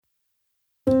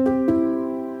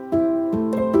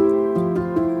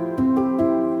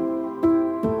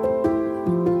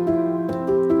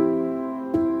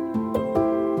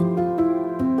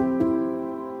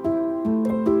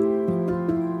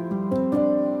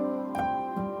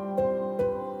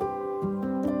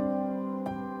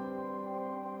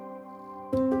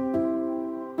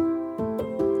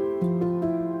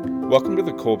Welcome to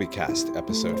the Colby Cast,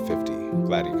 episode 50.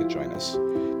 Glad you could join us.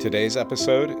 Today's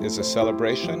episode is a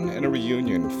celebration and a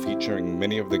reunion featuring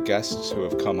many of the guests who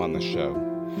have come on the show.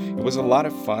 It was a lot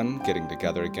of fun getting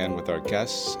together again with our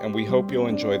guests, and we hope you'll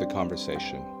enjoy the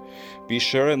conversation. Be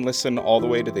sure and listen all the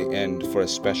way to the end for a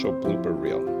special blooper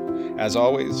reel. As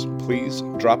always, please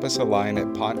drop us a line at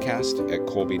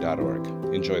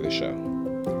podcast@colby.org. Enjoy the show.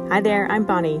 Hi there, I'm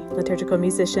Bonnie, liturgical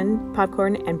musician,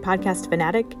 popcorn and podcast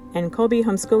fanatic, and Colby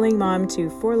homeschooling mom to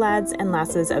 4 lads and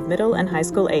lasses of middle and high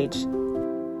school age.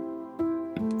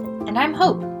 And I'm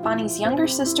Hope, Bonnie's younger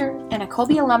sister and a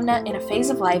Colby alumna in a phase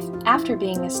of life after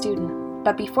being a student,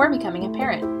 but before becoming a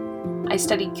parent. I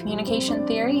studied communication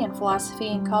theory and philosophy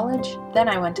in college, then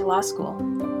I went to law school.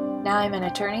 Now I'm an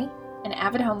attorney, an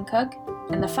avid home cook,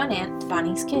 and the fun aunt to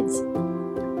Bonnie's kids.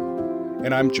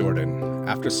 And I'm Jordan.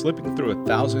 After slipping through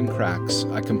 1,000 cracks,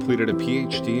 I completed a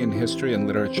PhD in History and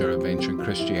Literature of Ancient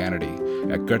Christianity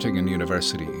at Göttingen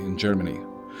University in Germany.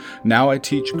 Now I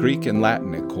teach Greek and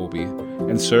Latin at Colby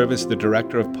and serve as the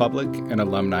Director of Public and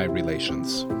Alumni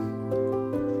Relations.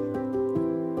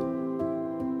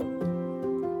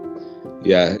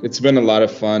 Yeah, it's been a lot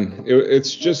of fun.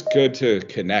 It's just good to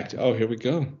connect. Oh, here we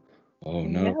go. Oh,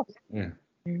 no. Yeah.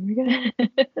 Here we go.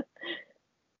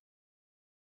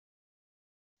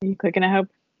 Are you clicking, I hope?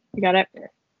 You got it?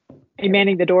 Are you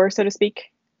manning the door, so to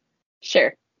speak?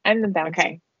 Sure, I'm the bouncer.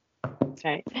 Okay.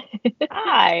 Okay.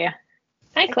 Hi.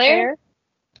 Hi, Claire.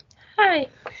 Hi.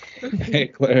 Hey,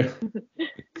 Claire.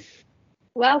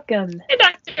 Welcome. Hey,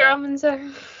 Dr.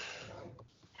 Robinson.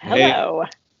 Hello.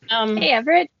 Hey,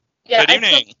 Everett. Yeah, Good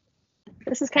evening.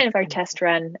 This is kind of our test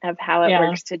run of how it Yeah.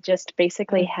 works to just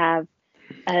basically have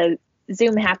a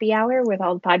Zoom happy hour with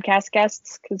all the podcast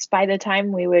guests, because by the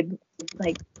time we would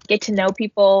get to know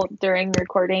people during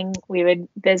recording, we would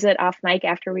visit off mic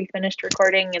after we finished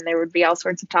recording, and there would be all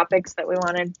sorts of topics that we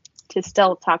wanted to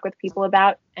still talk with people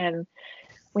about, and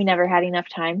we never had enough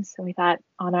time. So we thought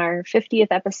on our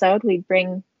 50th episode, we'd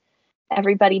bring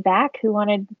everybody back who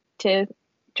wanted to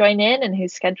join in and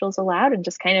whose schedules allowed, and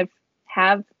just kind of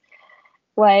have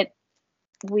what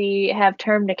we have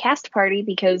termed a cast party,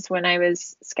 because when I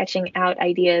was sketching out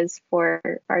ideas for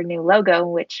our new logo,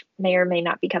 which may or may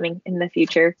not be coming in the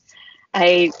future,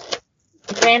 I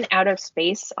ran out of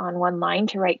space on one line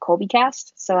to write Colby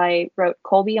Cast. So I wrote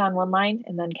Colby on one line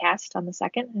and then Cast on the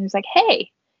second. And I was like, hey,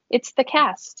 it's the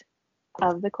cast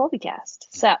of the Colby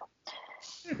Cast. So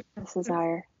this is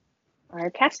our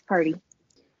cast party.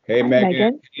 Hey, Hi,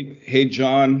 Megan. Hey,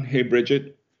 John. Hey,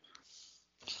 Bridget.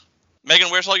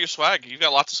 Megan, where's all your swag? You've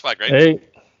got lots of swag, right? Hey,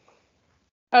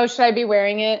 Oh, should I be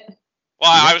wearing it?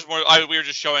 Well, we were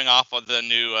just showing off of the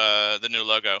new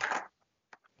logo.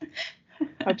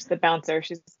 Hope's the bouncer.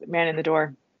 She's manning the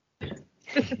door.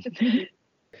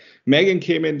 Megan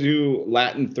came into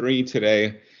Latin 3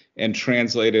 today and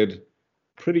translated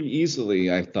pretty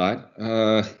easily, I thought,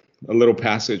 a little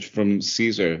passage from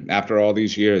Caesar after all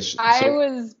these years. I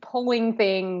was pulling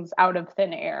things out of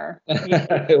thin air.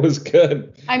 It was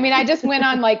good. I mean, I just went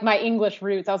on my English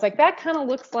roots. I was like, that kind of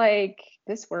looks like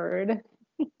this word.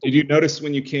 Did you notice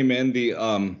when you came in the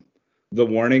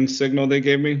warning signal they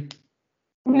gave me?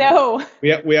 No. We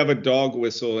have a dog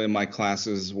whistle in my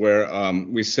classes where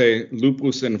we say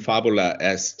lupus in fabula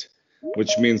est,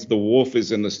 which means the wolf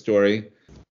is in the story.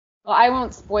 Well, I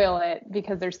won't spoil it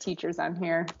because there's teachers on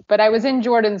here. But I was in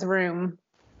Jordan's room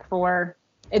for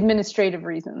administrative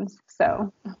reasons.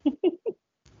 So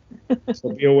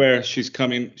So be aware, she's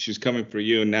coming for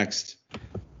you next.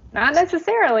 not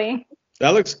necessarily.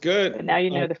 That looks good. But now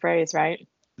you know the phrase, right?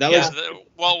 That Yeah. looks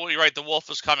Well, you're right. The wolf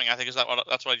is coming. I think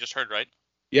that's what I just heard, right?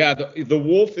 Yeah, the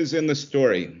wolf is in the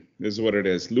story, is what it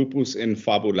is. Lupus in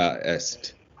fabula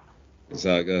est. That's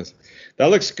how it goes. That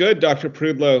looks good, Dr.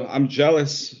 Prudlow. I'm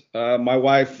jealous. My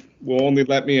wife will only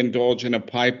let me indulge in a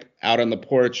pipe out on the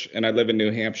porch, and I live in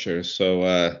New Hampshire,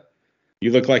 so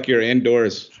you look like you're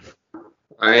indoors.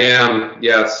 I am,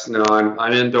 yes. No,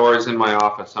 I'm indoors in my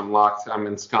office. I'm locked. I'm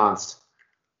ensconced.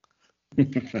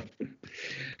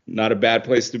 Not a bad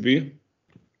place to be.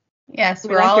 Yes,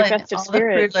 We we're like all your in festive all the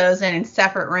spirit. Prudlows in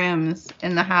separate rooms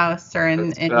in the house or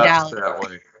in It's best Dallas. that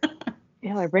way.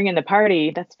 Yeah, we're bringing the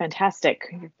party. That's fantastic.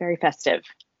 You're very festive.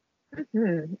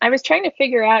 I was trying to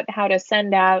figure out how to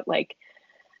send out,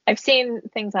 I've seen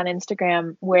things on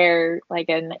Instagram where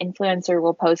an influencer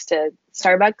will post a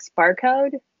Starbucks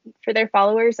barcode for their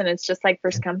followers, and it's just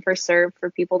first come, first serve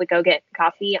for people to go get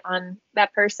coffee on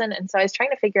that person. And so I was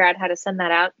trying to figure out how to send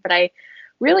that out, but I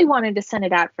really wanted to send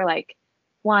it out for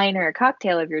wine or a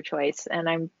cocktail of your choice, and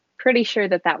I'm pretty sure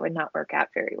that would not work out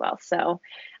very well. So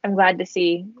I'm glad to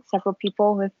see several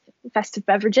people with festive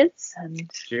beverages.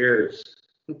 And Cheers.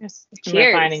 Yes, some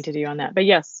Cheers. refining to do on that. But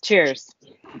yes, cheers.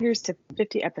 Here's to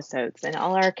 50 episodes and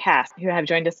all our cast who have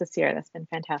joined us this year. That's been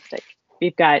fantastic.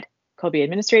 We've got Colby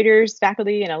administrators,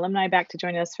 faculty, and alumni back to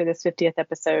join us for this 50th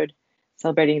episode,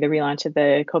 celebrating the relaunch of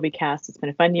the Colby cast. It's been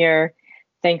a fun year.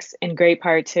 Thanks in great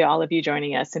part to all of you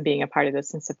joining us and being a part of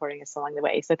this and supporting us along the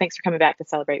way. So thanks for coming back to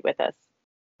celebrate with us.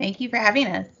 Thank you for having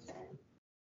us.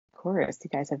 Of course, you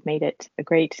guys have made it a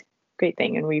great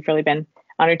thing, and we've really been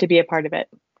honored to be a part of it.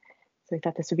 So we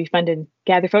thought this would be fun to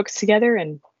gather folks together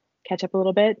and catch up a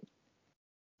little bit,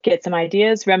 get some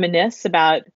ideas, reminisce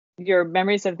about your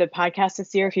memories of the podcast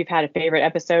this year. If you've had a favorite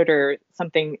episode or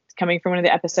something coming from one of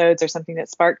the episodes or something that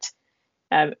sparked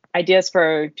ideas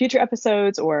for future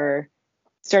episodes or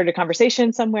started a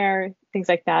conversation somewhere, things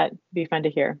like that, would be fun to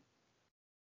hear.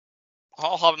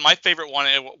 I'll have my favorite one.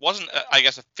 It wasn't, I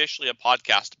guess, officially a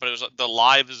podcast, but it was the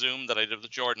live Zoom that I did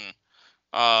with Jordan,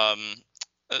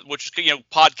 which is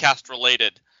podcast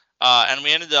related, and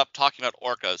we ended up talking about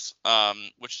orcas,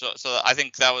 which so I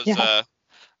think that was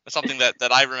something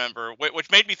that I remember, which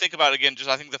made me think about again. Just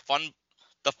I think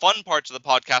the fun parts of the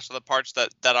podcast are the parts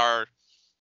that are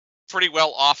pretty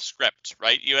well off script,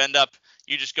 right? You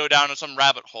just go down to some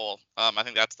rabbit hole. I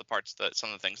think that's the parts that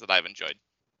some of the things that I've enjoyed.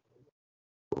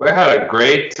 We had a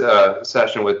great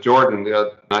session with Jordan.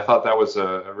 I thought that was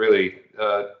a really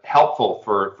helpful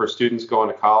for students going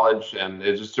to college, and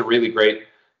it's just a really great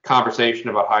conversation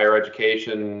about higher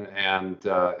education and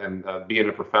being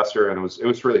a professor, and it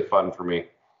was really fun for me.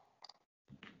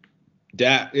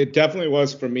 It definitely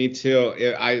was for me too.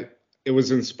 It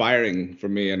was inspiring for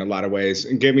me in a lot of ways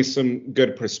and gave me some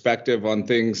good perspective on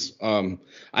things.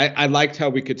 I liked how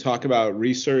we could talk about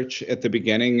research at the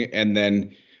beginning, and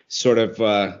then sort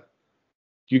of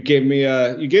you gave me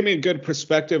a good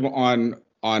perspective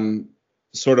on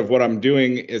sort of what I'm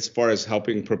doing as far as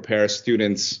helping prepare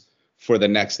students for the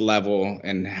next level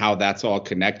and how that's all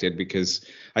connected. Because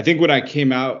I think when I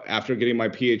came out after getting my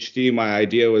PhD, my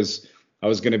idea was I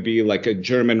was going to be like a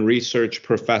German research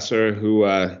professor who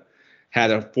had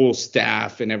a full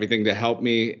staff and everything to help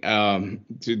me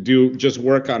to do just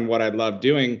work on what I love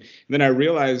doing. And then I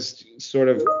realized sort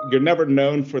of you're never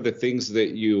known for the things that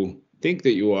you think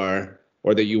that you are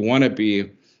or that you want to be.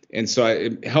 And so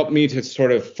it helped me to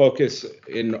sort of focus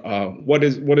in what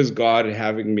is God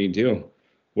having me do?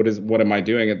 What am I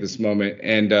doing at this moment?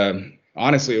 And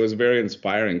honestly, it was very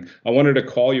inspiring. I wanted to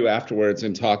call you afterwards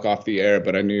and talk off the air,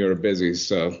 but I knew you were busy,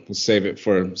 so we'll save it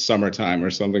for summertime or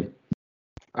something.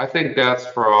 I think that's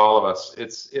for all of us.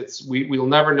 We'll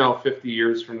never know 50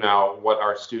 years from now what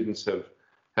our students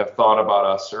have thought about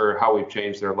us or how we've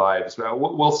changed their lives.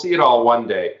 We'll see it all one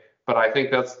day, but I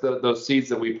think that's those seeds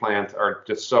that we plant are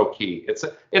just so key.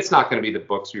 It's not going to be the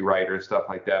books we write or stuff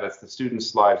like that. It's the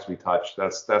students' lives we touch.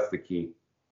 That's the key.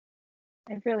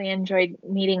 I've really enjoyed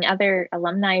meeting other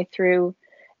alumni through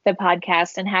the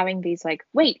podcast and having these like,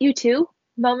 wait, you too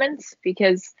moments,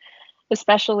 because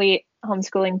especially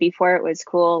homeschooling before it was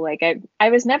cool. Like I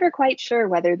was never quite sure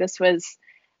whether this was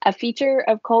a feature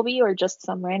of Colby or just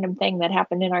some random thing that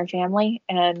happened in our family.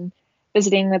 And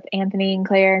visiting with Anthony and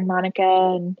Claire and Monica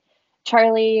and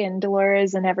Charlie and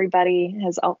Dolores and everybody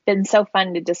has been so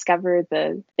fun to discover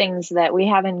the things that we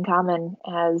have in common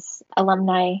as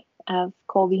alumni of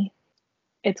Colby.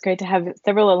 It's great to have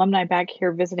several alumni back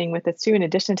here visiting with us too, in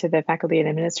addition to the faculty and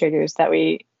administrators that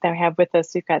we have with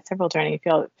us. We've got several joining.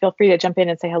 Feel free to jump in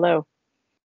and say hello.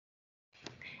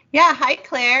 Yeah, hi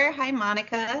Claire, hi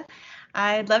Monica.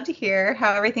 I'd love to hear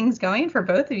how everything's going for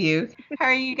both of you. How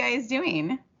are you guys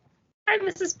doing? Hi,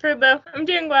 Mrs. Prubo. I'm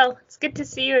doing well. It's good to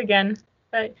see you again.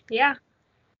 But yeah,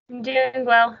 I'm doing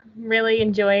well. I'm really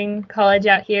enjoying college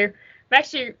out here. I'm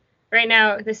actually right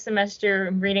now this semester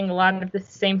I'm reading a lot of the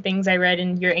same things I read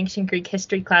in your ancient Greek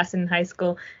history class in high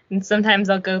school. And sometimes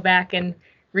I'll go back and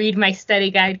read my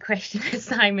study guide question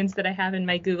assignments that I have in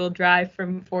my Google Drive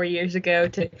from 4 years ago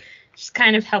to just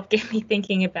kind of help get me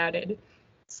thinking about it.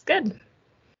 It's good.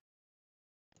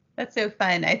 That's so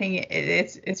fun. I think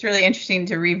it's really interesting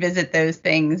to revisit those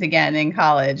things again in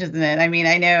college, isn't it? I mean,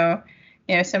 I know,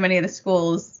 so many of the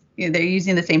schools, they're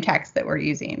using the same text that we're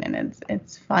using, and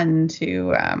it's fun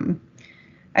to.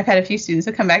 I've had a few students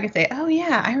who come back and say, "Oh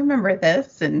yeah, I remember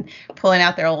this," and pulling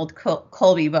out their old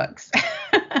Colby books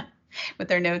with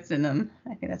their notes in them.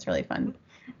 I think that's really fun.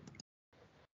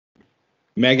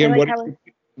 Megan,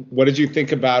 what did you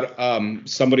think about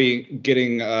somebody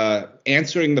getting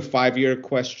answering the 5-year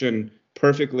question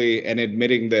perfectly and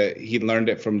admitting that he learned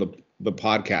it from the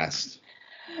podcast?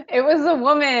 It was a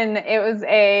woman. It was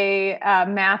a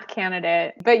math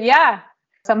candidate. But yeah,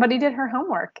 somebody did her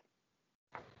homework.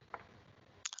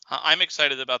 I'm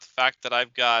excited about the fact that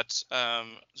I've got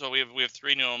so we have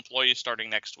 3 new employees starting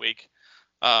next week.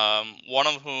 One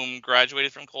of whom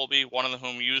graduated from Colby, one of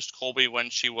whom used Colby when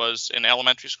she was in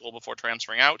elementary school before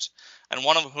transferring out, and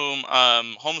one of whom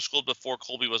homeschooled before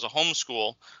Colby was a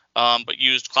homeschool, but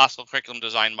used classical curriculum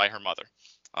designed by her mother.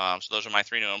 So those are my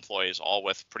 3 new employees, all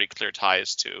with pretty clear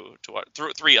ties to what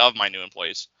 3 of my new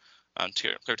employees,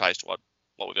 clear ties to what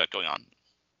we've got going on.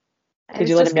 Did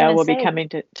you let them know we'll be coming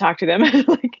to talk to them?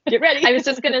 Like, get ready. I was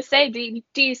just gonna say,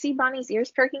 do you see Bonnie's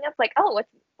ears perking up? Like, oh,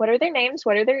 what are their names?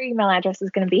 What are their email addresses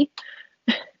going to be?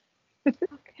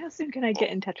 How soon can I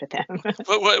get in touch with them?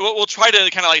 We'll try to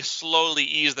kind of like slowly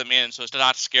ease them in so as to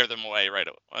not scare them away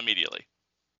immediately.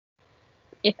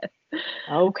 Yes.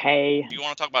 Okay. If you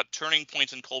want to talk about turning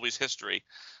points in Colby's history,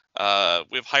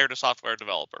 we've hired a software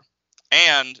developer,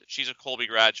 and she's a Colby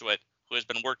graduate who has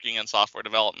been working in software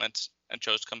development and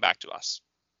chose to come back to us.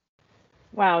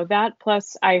 Wow, that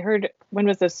plus I heard, when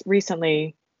was this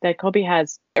recently, that Colby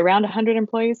has around 100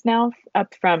 employees now,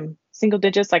 up from single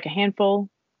digits, like a handful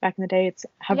back in the day. It's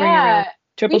hovering around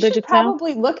triple digits now. We should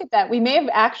probably look at that. We may have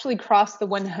actually crossed the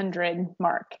 100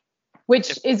 mark,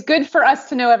 which is good for us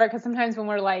to know ever, because sometimes when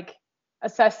we're like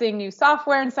assessing new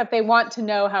software and stuff, they want to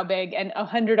know how big, and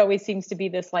 100 always seems to be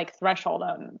this like threshold.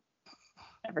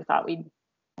 Never thought we'd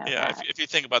have that. If you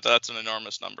think about that, that's an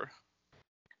enormous number.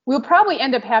 We'll probably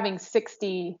end up having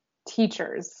 60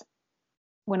 teachers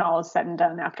when all is said and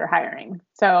done after hiring.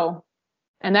 So,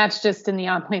 and that's just in the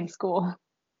online school.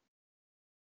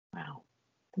 Wow,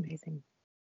 amazing.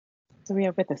 So we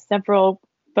have with us several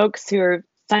folks who are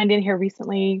signed in here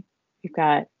recently. We've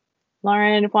got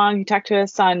Lauren Huang, who talked to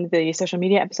us on the social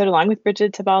media episode, along with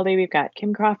Bridget Tabaldi. We've got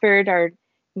Kim Crawford, our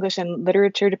English and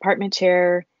Literature Department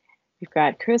Chair. We've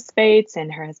got Chris Bates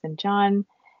and her husband, John.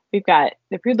 We've got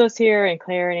the Prudlos here, and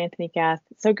Claire and Anthony Gath.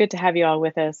 It's so good to have you all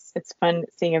with us. It's fun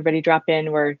seeing everybody drop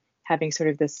in. We're having sort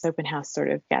of this open house sort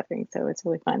of gathering, so it's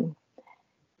really fun.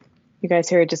 You guys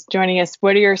here are just joining us.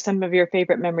 What are some of your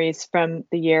favorite memories from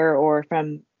the year or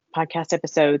from podcast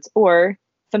episodes, or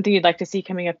something you'd like to see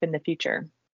coming up in the future?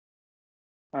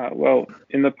 Well,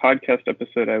 in the podcast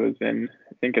episode I was in,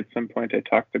 I think at some point I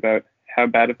talked about how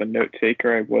bad of a note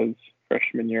taker I was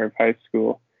freshman year of high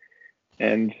school.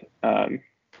 And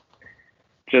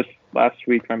just last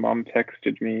week, my mom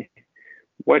texted me,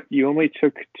 "What, you only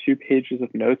took 2 pages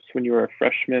of notes when you were a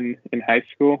freshman in high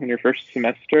school in your first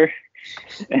semester?"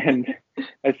 And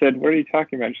I said, "What are you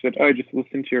talking about?" She said, "Oh, I just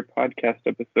listened to your podcast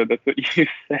episode. That's what you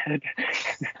said."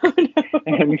 Oh,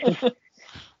 no.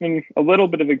 And a little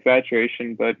bit of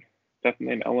exaggeration, but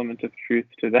definitely an element of truth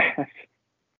to that.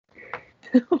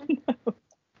 Oh, no.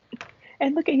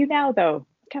 And look at you now, though.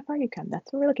 Look how far you come.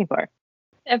 That's what we're looking for.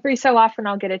 Every so often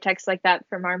I'll get a text like that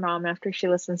from our mom after she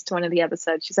listens to one of the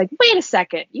episodes. She's like, "Wait a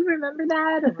second, you remember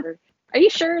that?" Or, "Are you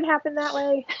sure it happened that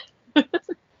way?"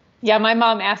 Yeah, my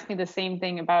mom asked me the same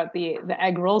thing about the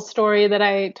egg roll story that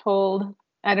I told.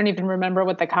 I don't even remember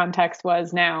what the context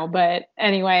was now, but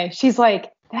anyway, she's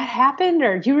like, "That happened,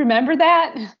 or you remember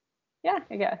that?" Yeah,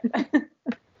 I guess.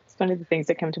 It's one of the things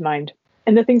that come to mind.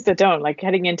 And the things that don't, like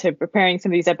heading into preparing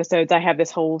some of these episodes, I have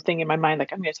this whole thing in my mind,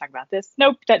 like, I'm going to talk about this.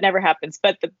 Nope, that never happens.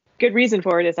 But the good reason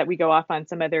for it is that we go off on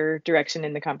some other direction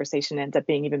and the conversation ends up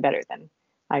being even better than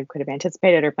I could have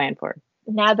anticipated or planned for.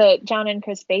 Now that John and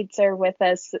Chris Bates are with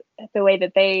us, the way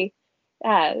that they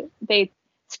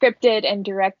scripted and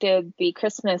directed the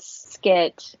Christmas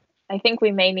skit, I think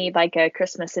we may need like a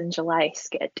Christmas in July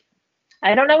skit.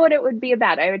 I don't know what it would be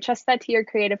about. I would trust that to your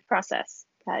creative process.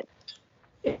 But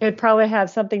it'd probably have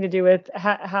something to do with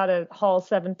how to haul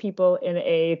 7 people in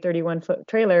a 31-foot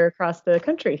trailer across the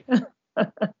country.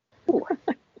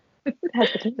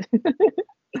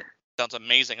 Sounds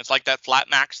amazing. It's like that Flat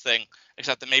Max thing,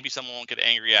 except that maybe someone won't get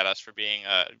angry at us for being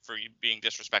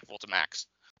disrespectful to Max.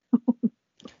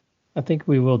 I think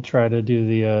we will try to do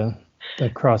the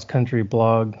cross country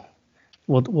blog.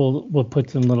 We'll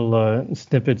put some little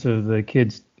snippets of the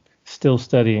kids still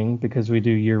studying, because we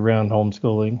do year-round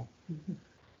homeschooling.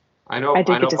 I know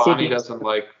Bonnie doesn't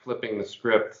like flipping the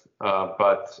script,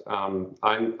 but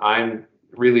I'm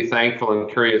really thankful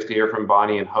and curious to hear from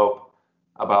Bonnie and Hope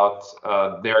about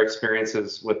their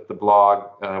experiences with the blog,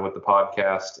 with the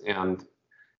podcast, and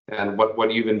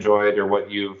what you've enjoyed or what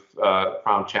you've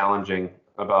found challenging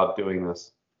about doing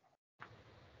this.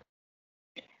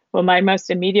 Well, my most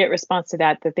immediate response to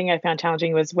that, the thing I found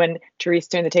challenging, was when Therese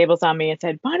turned the tables on me and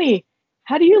said, "Bonnie,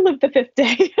 how do you live the 5th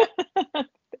day?"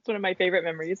 That's one of my favorite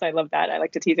memories. I love that. I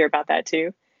like to tease her about that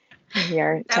too. We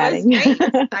are chatting. That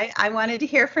was great. I wanted to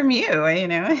hear from you, you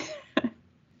know.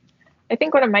 I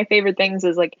think one of my favorite things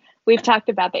is like we've talked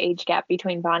about the age gap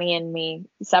between Bonnie and me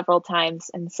several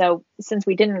times. And so since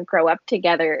we didn't grow up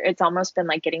together, it's almost been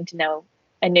like getting to know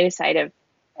a new side of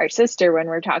our sister when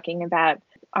we're talking about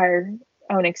our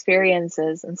own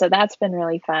experiences. And so that's been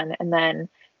really fun. And then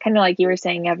kind of like you were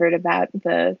saying, Everett, about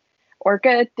the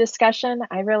orca discussion,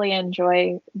 I really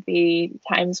enjoy the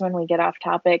times when we get off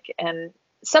topic, and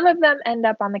some of them end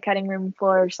up on the cutting room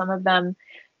floor. Some of them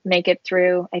make it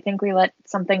through. I think we let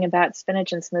something about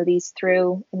spinach and smoothies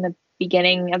through in the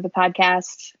beginning of the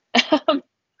podcast.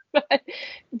 But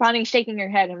Bonnie's shaking her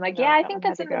head. I'm like, yeah, I think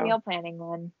that's in the meal planning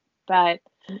one. But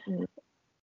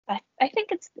I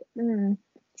think it's,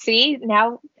 see,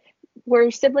 now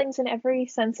we're siblings in every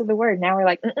sense of the word. Now we're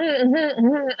like,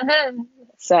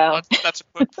 So that's a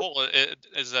quick poll.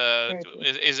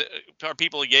 Are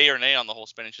people yay or nay on the whole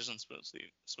spinach and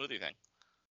smoothie thing?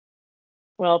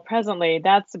 Well, presently,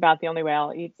 that's about the only way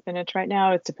I'll eat spinach right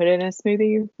now is to put it in a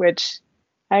smoothie, which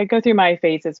I go through my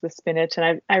phases with spinach,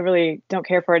 and I really don't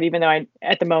care for it, even though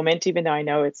I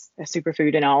know it's a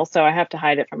superfood and all, so I have to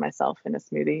hide it from myself in a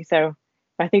smoothie. So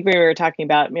I think when we were talking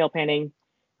about meal planning,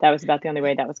 that was about the only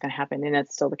way that was going to happen, and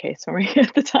that's still the case for me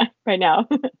at the time right now.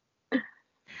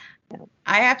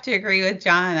 I have to agree with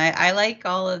John. I like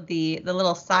all of the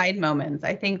little side moments.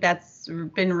 I think that's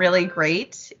been really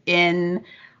great in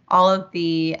all of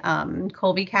the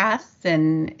Colby casts,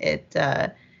 and it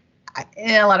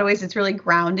in a lot of ways it's really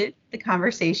grounded the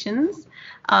conversations.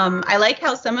 I like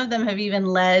how some of them have even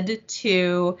led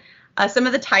to some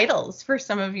of the titles for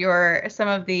some of the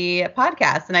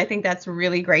podcasts, and I think that's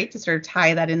really great to sort of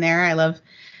tie that in there. I love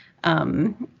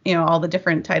all the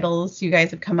different titles you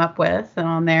guys have come up with and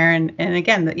on there, and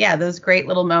again, those great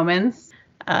little moments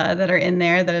that are in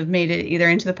there that have made it either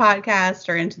into the podcast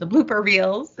or into the blooper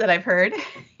reels that I've heard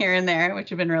here and there, which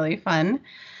have been really fun.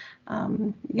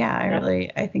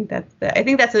 I think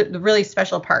that's a really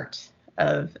special part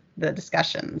of the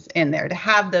discussions in there, to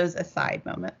have those aside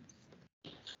moments.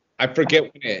 I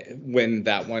forget when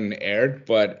that one aired,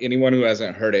 but anyone who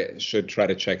hasn't heard it should try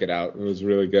to check it out. It was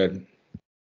really good.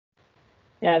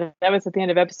 Yeah, that was at the end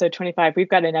of episode 25. We've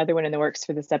got another one in the works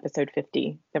for this episode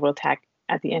 50 that we'll tack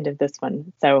at the end of this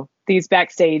one. So these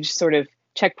backstage sort of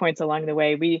checkpoints along the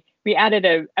way. We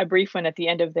added a brief one at the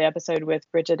end of the episode with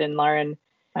Bridget and Lauren.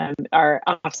 Our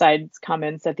offsides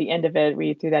comments at the end of it,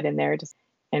 we threw that in there.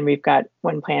 And we've got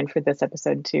one planned for this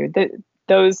episode too.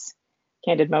 Those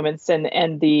candid moments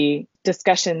and the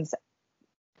discussions,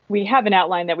 we have an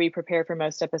outline that we prepare for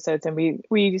most episodes, and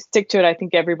we stick to it. I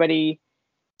think everybody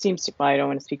seems to, well, I don't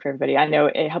want to speak for everybody. I know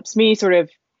it helps me sort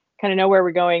of kind of know where we're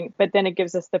going, but then it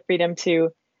gives us the freedom to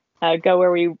go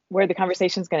where the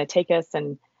conversation is going to take us.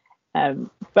 And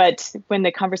but when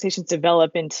the conversations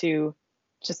develop into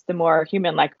just the more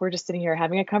human, like we're just sitting here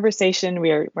having a conversation,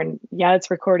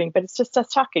 it's recording, but it's just us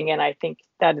talking. And I think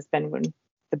that has been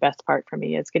the best part for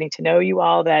me, is getting to know you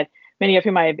all, that many of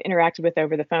whom I've interacted with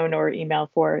over the phone or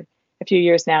email for a few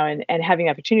years now, and having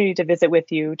the opportunity to visit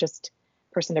with you just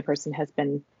person to person has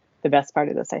been the best part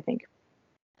of this, I think.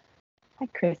 Hi,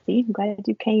 Chrissy. I'm glad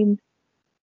you came.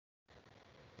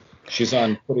 She's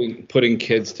on putting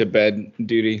kids to bed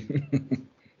duty.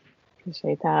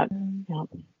 Appreciate that. Yeah.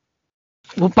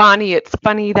 Well, Bonnie, it's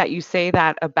funny that you say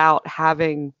that about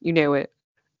having,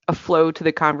 a flow to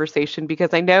the conversation,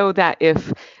 because I know that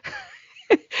if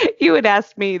you had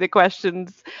asked me the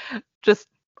questions just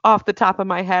off the top of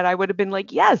my head, I would have been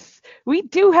like, yes, we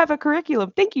do have a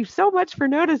curriculum. Thank you so much for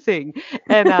noticing.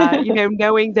 And,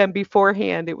 knowing them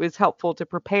beforehand, it was helpful to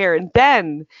prepare. And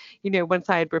then, once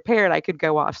I had prepared, I could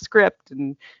go off script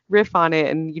and riff on it.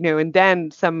 And, and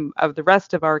then some of the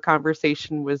rest of our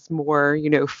conversation was more,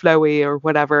 flowy or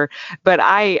whatever. But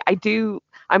I'm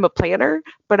a planner,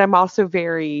 but I'm also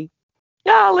very,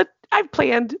 I've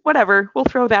planned, whatever, we'll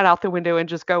throw that out the window and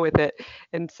just go with it.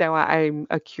 And so I'm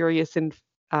a curious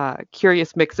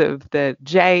mix of the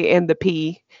J and the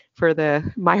P for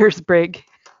the Myers-Briggs.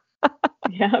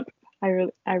 Yep.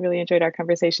 I really enjoyed our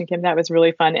conversation, Kim. That was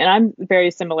really fun. And I'm very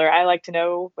similar. I like to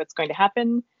know what's going to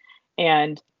happen.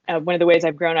 And one of the ways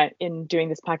I've grown in doing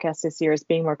this podcast this year is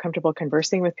being more comfortable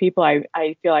conversing with people.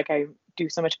 I feel like I do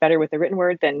so much better with the written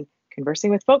word than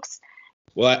conversing with folks.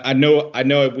 Well, I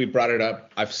know we brought it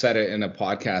up. I've said it in a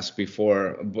podcast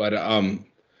before, but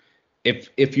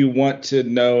if you want to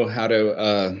know how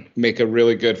to make a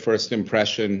really good first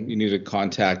impression, you need to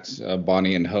contact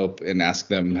Bonnie and Hope and ask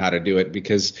them how to do it,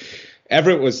 because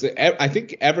I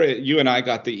think Everett, you and I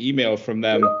got the email from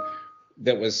them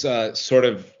that was sort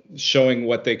of showing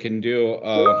what they can do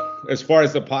as far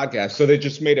as the podcast. So they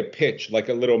just made a pitch, like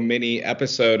a little mini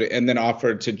episode, and then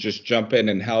offered to just jump in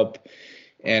and help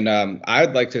And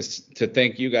I'd like to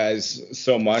thank you guys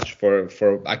so much for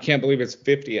I can't believe it's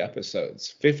 50 episodes.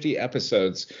 50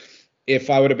 episodes.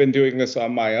 If I would have been doing this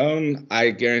on my own,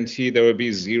 I guarantee there would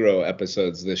be 0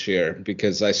 episodes this year,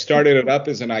 because I started it up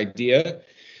as an idea,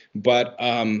 but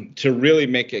to really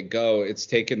make it go, it's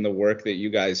taken the work that you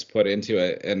guys put into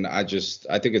it, and I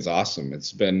think it's awesome.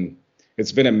 It's been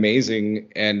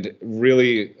amazing and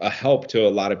really a help to a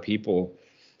lot of people.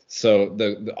 So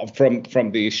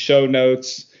from the show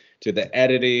notes to the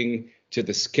editing to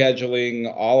the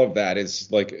scheduling, all of that is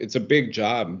like, it's a big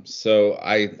job. So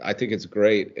I think it's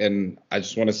great, and I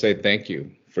just want to say thank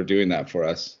you for doing that for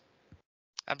us.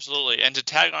 Absolutely. And to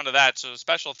tag onto that, so a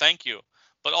special thank you,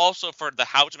 but also for the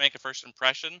how to make a first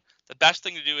impression. The best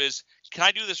thing to do is, can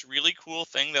I do this really cool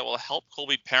thing that will help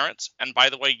Colby parents? And by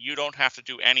the way, you don't have to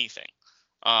do anything.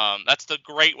 That's the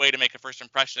great way to make a first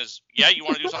impression is, yeah, you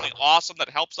want to do something awesome that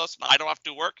helps us and I don't have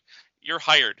to do work, you're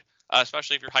hired,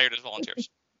 especially if you're hired as volunteers.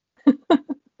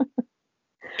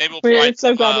 Maybe we'll provide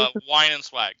some wine and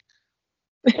swag.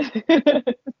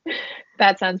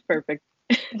 That sounds perfect.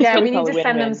 Yeah, we need to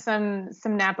send them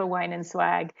some Napa wine and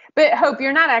swag. But Hope,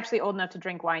 you're not actually old enough to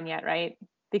drink wine yet, right?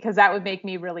 Because that would make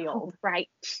me really old. Right.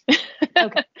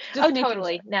 Okay. Oh,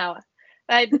 totally. Sure. No,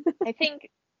 I think,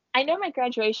 I know my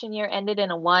graduation year ended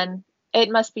in a 1. It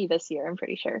must be this year, I'm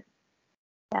pretty sure.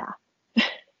 Yeah.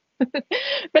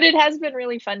 But it has been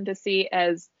really fun to see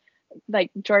as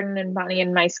like Jordan and Bonnie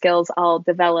and my skills all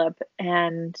develop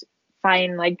and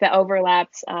find like the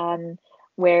overlaps on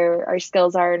where our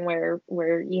skills are and where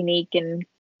we're unique and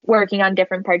working on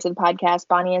different parts of the podcast.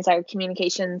 Bonnie is our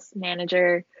communications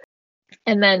manager.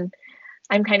 And then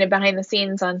I'm kind of behind the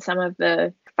scenes on some of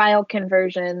the file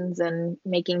conversions and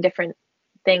making different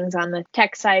things on the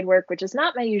tech side work, which is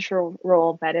not my usual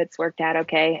role, but it's worked out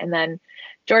okay. And then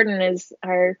Jordan is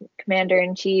our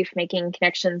commander-in-chief, making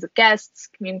connections with guests,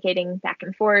 communicating back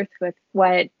and forth with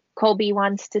what Colby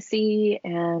wants to see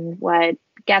and what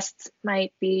guests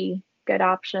might be good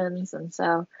options. And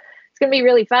so it's going to be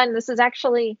really fun. This is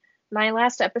actually my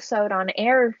last episode on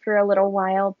air for a little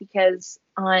while, because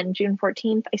on June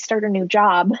 14th, I start a new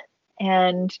job.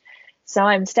 And so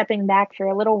I'm stepping back for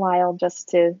a little while just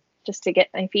to get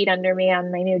my feet under me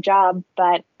on my new job,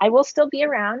 but I will still be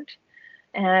around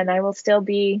and I will still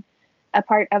be a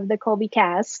part of the Colby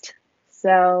cast.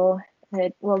 So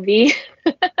it will be,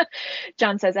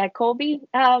 John says at Colby,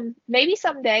 maybe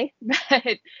someday,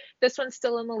 but this one's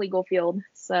still in the legal field.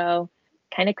 So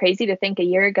kind of crazy to think a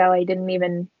year ago, I didn't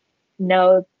even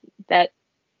know that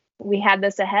we had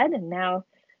this ahead, and now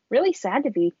really sad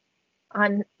to be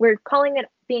on, we're calling it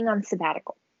being on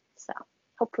sabbatical. So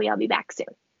hopefully I'll be back soon.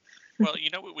 Well,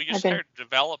 you know, we just hired a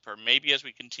developer. Maybe as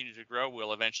we continue to grow,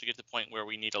 we'll eventually get to the point where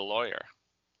we need a lawyer.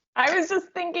 I was just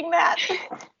thinking that.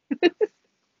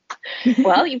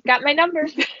 Well, you've got my number.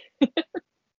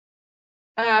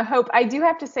 Hope, I do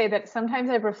have to say that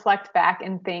sometimes I reflect back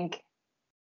and think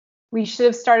we should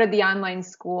have started the online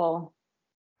school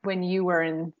when you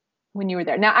were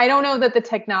there. Now, I don't know that the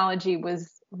technology was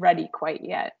ready quite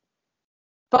yet,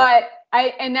 but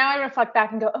now I reflect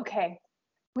back and go, okay,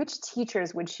 which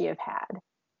teachers would she have had?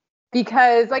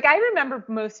 Because like I remember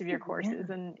most of your courses,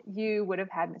 and you would have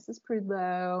had Mrs.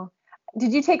 Prudlow.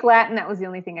 Did you take Latin? That was the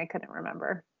only thing I couldn't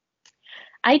remember.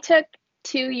 I took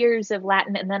 2 years of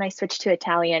Latin, and then I switched to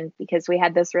Italian because we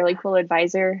had this really cool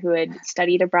advisor who had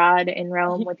studied abroad in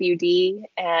Rome with UD,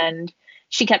 and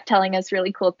she kept telling us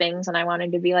really cool things, and I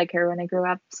wanted to be like her when I grew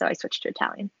up, so I switched to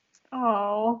Italian.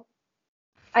 Oh,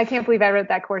 I can't believe I wrote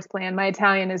that course plan. My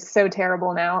Italian is so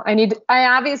terrible now. I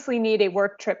obviously need a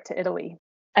work trip to Italy.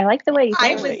 I like the way you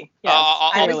say it.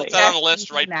 I'll put that on the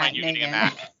list right behind you getting a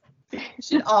Mac.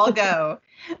 Should all go.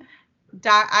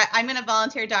 I'm going to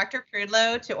volunteer Dr.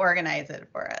 Prudlow to organize it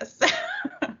for us.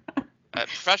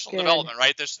 Professional development,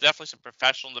 right? There's definitely some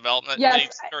professional development.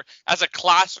 Yes. As a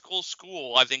classical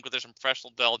school, I think there's some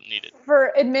professional development needed.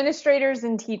 For administrators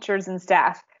and teachers and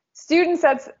staff. Students,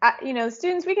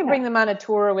 students, we can bring them on a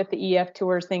tour with the EF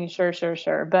tours thing,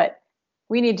 sure. But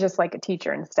we need just like a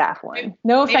teacher and staff one.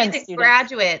 No offense, maybe the students.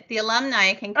 Graduate, the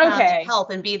alumni can come and help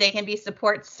and they can be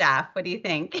support staff. What do you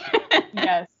think?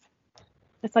 Yes.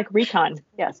 It's like recon.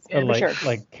 Yes, for sure.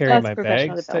 Like carry my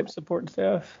bags type support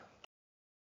staff.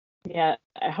 Yeah,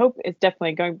 I hope it's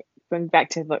definitely going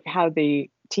back to how the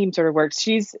team sort of works.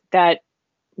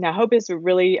 Now Hope is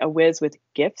really a whiz with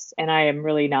GIFs, and I am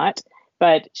really not.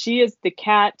 But she is the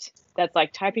cat that's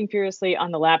like typing furiously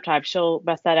on the laptop. She'll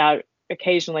bust that out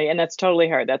occasionally, and that's totally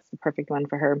her. That's the perfect one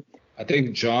for her. I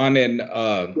think John and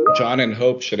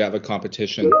Hope should have a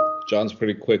competition. John's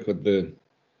pretty quick with the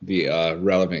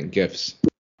relevant GIFs.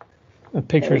 A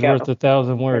picture's worth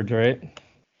 1,000 words, right?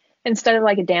 Instead of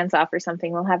like a dance off or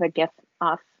something, we'll have a GIF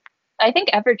off. I think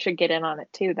Everett should get in on it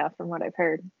too, though, from what I've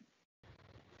heard.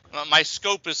 My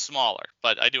scope is smaller,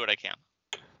 but I do what I can.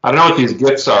 I don't know what these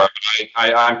GIFs are.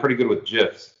 I'm pretty good with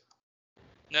GIFs.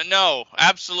 No,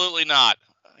 absolutely not.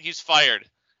 He's fired.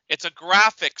 It's a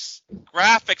graphics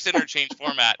interchange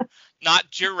format,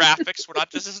 not giraffics.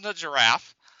 This isn't a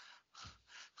giraffe.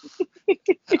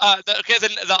 Okay,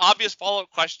 then the obvious follow-up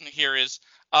question here is,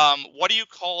 what do you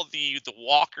call the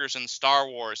walkers in Star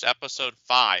Wars Episode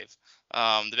 5?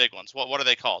 The big ones. What are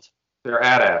they called? They're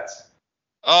AT-ATs.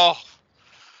 Oh,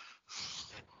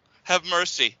 have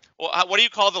mercy. Well, what do you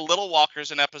call the little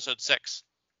walkers in Episode 6?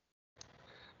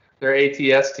 They're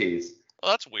ATSTs.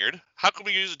 Well, that's weird. How could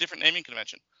we use a different naming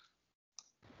convention?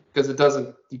 Because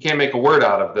you can't make a word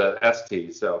out of the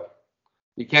ST, so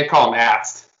you can't call them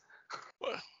ATs.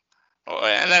 Oh,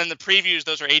 and then in the previews,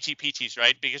 those are ATPTs,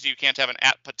 right? Because you can't have an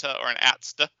ATPTA or an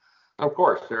ATSTA. Of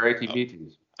course, they're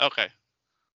ATPTs. Okay.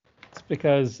 It's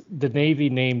because the Navy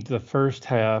named the first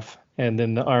half, and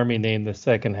then the Army named the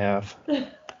second half.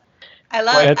 I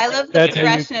love the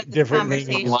progression of this different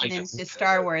conversation into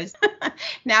Star Wars.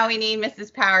 Now we need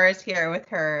Mrs. Powers here with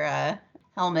her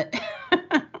helmet.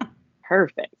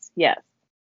 Perfect. Yes.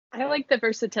 I like the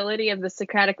versatility of the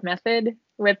Socratic method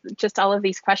with just all of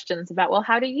these questions about, well,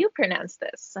 how do you pronounce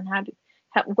this? And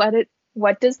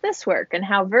what does this work? And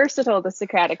how versatile the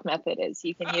Socratic method is.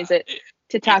 You can use it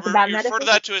to talk about you metaphysics. refer to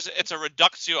that to as it's a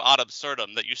reductio ad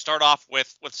absurdum, that you start off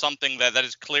with something that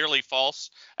is clearly false,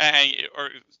 or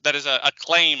that is a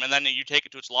claim, and then you take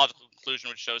it to its logical conclusion,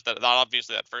 which shows that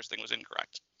obviously that first thing was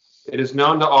incorrect. It is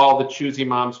known to all that choosy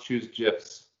moms choose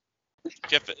GIFs.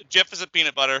 GIF is a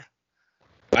peanut butter.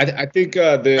 I think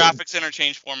the graphics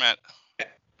interchange format.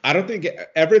 I don't think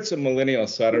Everett's a millennial,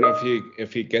 so I don't know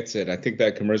if he gets it. I think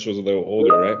that commercial's a little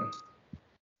older, right?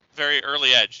 Very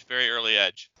early edge. I'm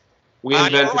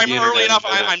early enough.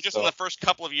 I'm just in the first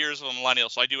couple of years of a millennial,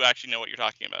 so I do actually know what you're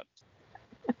talking about.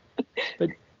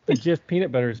 But Jif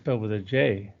peanut butter is spelled with a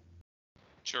J.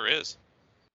 Sure is.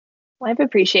 Well, I've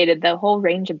appreciated the whole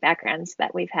range of backgrounds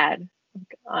that we've had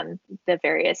on the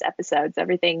various episodes.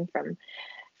 Everything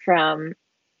from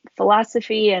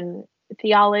philosophy and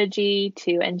theology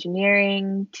to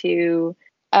engineering to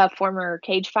a former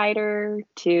cage fighter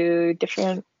to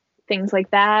different things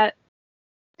like that.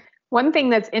 One thing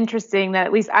that's interesting that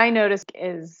at least I noticed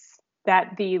is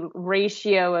that the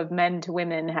ratio of men to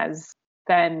women has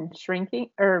been shrinking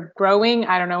or growing.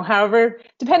 I don't know. However,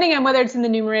 depending on whether it's in the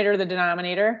numerator or the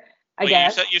denominator, I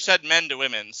guess. You said men to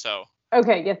women, so.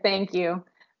 Okay. Yeah. Thank you.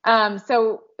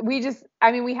 So we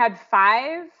had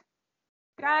 5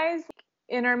 guys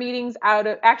in our meetings out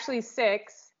of actually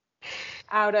 6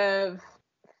 out of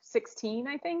 16,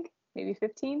 I think, maybe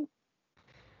 15.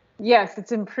 Yes,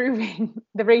 it's improving.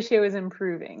 The ratio is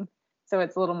improving. So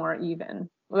it's a little more even,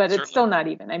 but it's still not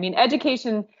even. I mean,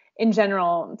 education in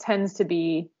general tends to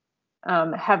be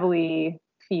heavily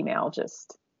female,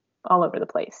 just all over the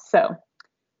place. So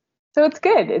it's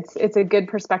good. It's a good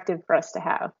perspective for us to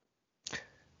have.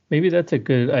 Maybe that's a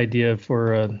good idea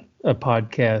for a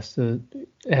podcast,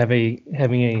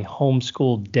 having a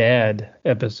homeschool dad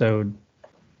episode.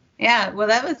 Yeah, well,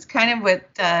 that was kind of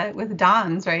with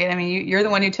Don's, right? I mean, you're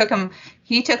the one who took him.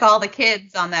 He took all the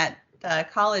kids on that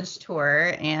college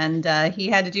tour, and he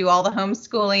had to do all the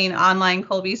homeschooling, online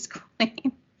Colby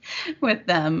schooling with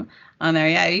them on there.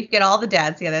 Yeah, you get all the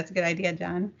dads. Yeah, that's a good idea,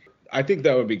 John. I think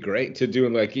that would be great to do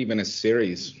like even a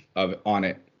series on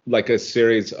it. Like a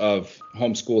series of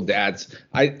homeschool dads.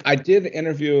 I did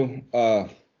interview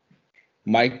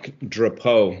Mike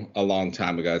Drapeau a long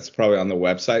time ago. It's probably on the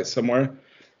website somewhere.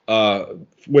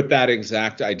 With that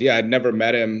exact idea, I'd never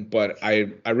met him, but I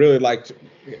really liked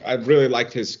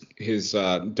his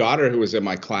daughter who was in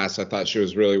my class. I thought she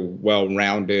was really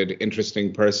well-rounded,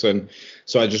 interesting person.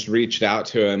 So I just reached out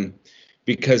to him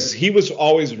because he was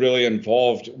always really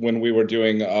involved when we were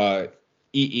doing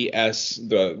EES,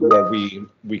 where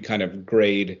we kind of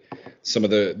grade some of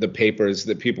the papers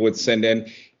that people would send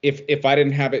in. If I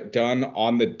didn't have it done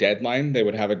on the deadline, they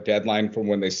would have a deadline from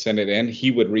when they sent it in.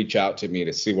 He would reach out to me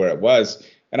to see where it was.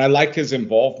 And I liked his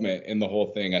involvement in the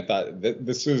whole thing. I thought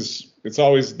that it's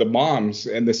always the moms,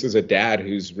 and this is a dad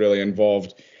who's really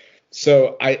involved.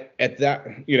 So I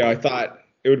thought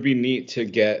it would be neat to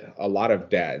get a lot of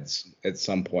dads at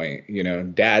some point,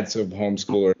 dads of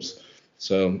homeschoolers.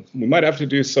 So we might have to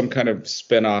do some kind of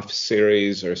spin-off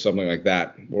series or something like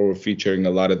that, where we're featuring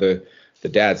a lot of the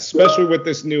dads, especially with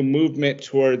this new movement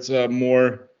towards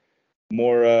more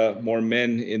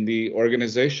men in the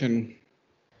organization.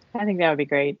 I think that would be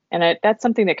great. And that's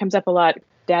something that comes up a lot,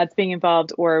 dads being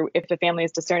involved, or if the family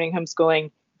is discerning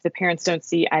homeschooling, the parents don't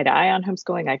see eye to eye on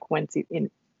homeschooling, like once you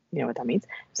know what that means.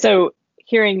 So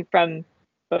hearing from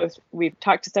both, we've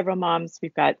talked to several moms.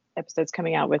 We've got episodes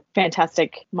coming out with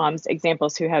fantastic moms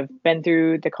examples who have been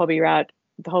through the Kolbe route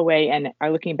the whole way and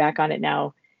are looking back on it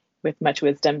now with much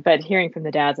wisdom. But hearing from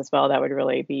the dads as well, that would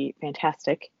really be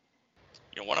fantastic.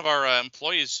 You know, one of our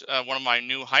employees, one of my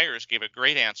new hires, gave a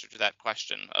great answer to that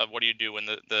question of what do you do when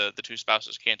the two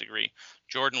spouses can't agree.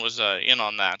 Jordan was in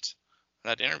on that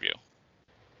interview.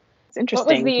 It's interesting.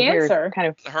 What was the answer?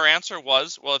 Her answer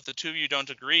was, well, if the two of you don't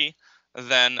agree,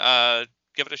 then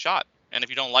give it a shot. And if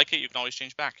you don't like it, you can always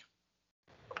change back.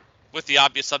 With the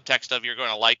obvious subtext of you're going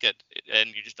to like it and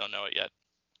you just don't know it yet.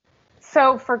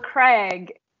 So for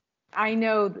Craig, I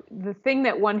know the thing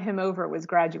that won him over was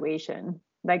graduation.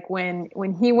 Like when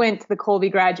he went to the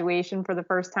Kolbe graduation for the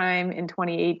first time in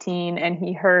 2018 and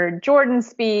he heard Jordan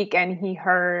speak and he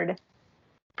heard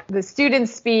the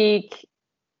students speak,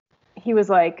 he was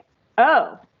like,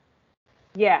 oh,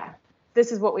 yeah,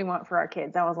 this is what we want for our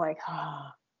kids. I was like,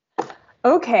 oh,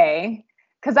 okay.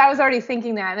 Because I was already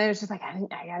thinking that. And it was just like,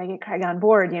 I got to get Craig on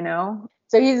board, you know?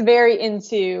 So he's very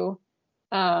into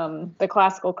the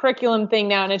classical curriculum thing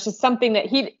now. And it's just something that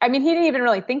he didn't even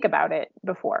really think about it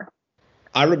before.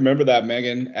 I remember that,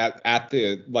 Megan, at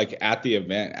the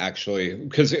event, actually,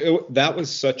 because that was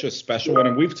such a special one.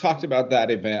 And we've talked about that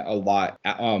event a lot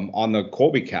on the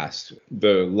Kolbe cast,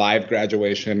 the live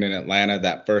graduation in Atlanta,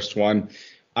 that first one.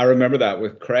 I remember that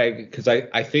with Craig because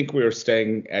I think we were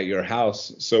staying at your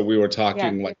house. So we were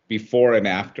talking like before and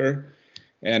after,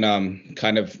 and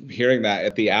kind of hearing that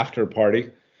at the after party.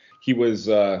 He was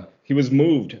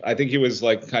moved. I think he was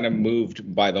like kind of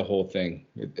moved by the whole thing.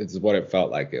 It's what it felt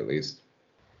like, at least.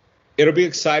 It'll be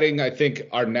exciting, I think,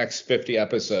 our next 50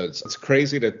 episodes. It's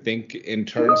crazy to think in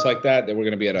terms like that we're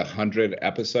going to be at 100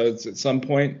 episodes at some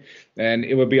point. And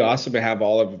it would be awesome to have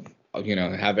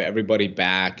have everybody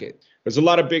back. There's a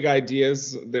lot of big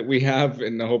ideas that we have,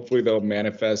 and hopefully they'll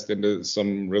manifest into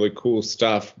some really cool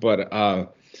stuff. But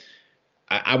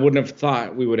I wouldn't have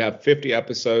thought we would have 50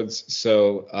 episodes.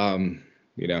 So,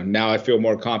 now I feel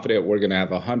more confident we're going to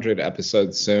have 100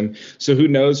 episodes soon. So who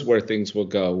knows where things will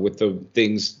go with the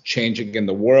things changing in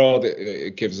the world.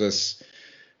 It gives us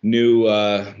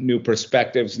new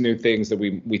perspectives, new things that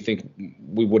we think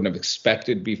we wouldn't have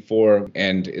expected before.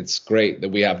 And it's great that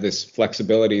we have this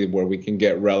flexibility where we can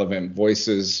get relevant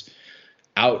voices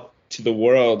out to the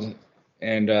world.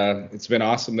 And it's been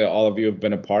awesome that all of you have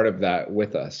been a part of that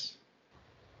with us.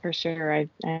 For sure. I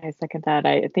second that.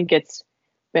 I think it's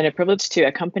been a privilege to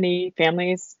accompany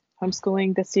families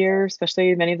homeschooling this year,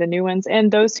 especially many of the new ones,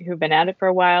 and those who've been at it for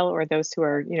a while or those who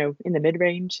are, in the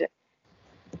mid-range.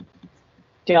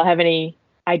 Do y'all have any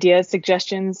ideas,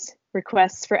 suggestions,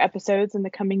 requests for episodes in the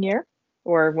coming year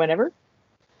or whenever?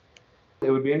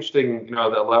 It would be interesting, the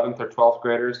 11th or 12th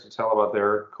graders to tell about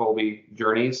their Kolbe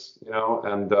journeys,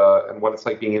 and what it's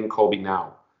like being in Kolbe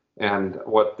now and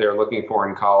what they're looking for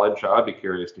in college. I'd be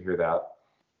curious to hear that.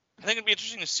 I think it'd be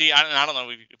interesting to see. I don't know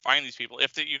if you could find these people.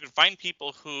 If you could find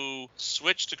people who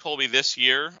switched to Kolbe this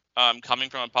year, coming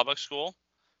from a public school,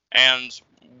 and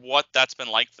what that's been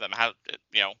like for them. How,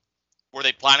 were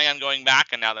they planning on going back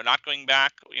and now they're not going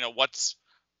back?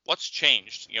 What's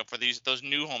changed? For those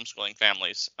new homeschooling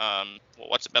families.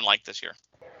 What's it been like this year?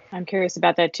 I'm curious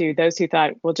about that too. Those who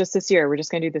thought, well, just this year, we're just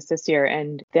going to do this year,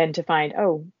 and then to find,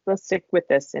 oh, let's stick with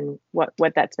this, and what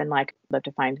that's been like. I'd love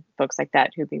to find folks like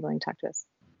that who'd be willing to talk to us.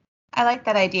 I like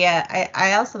that idea.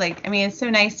 I also it's so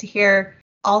nice to hear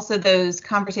also those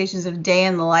conversations of day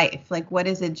in the life. Like, what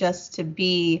is it just to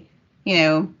be,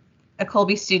 a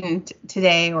Kolbe student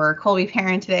today, or a Kolbe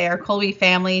parent today, or a Kolbe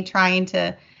family trying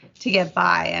to get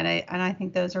by. And I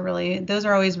think those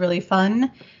are always really fun.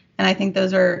 And I think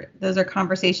those are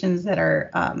conversations that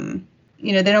are,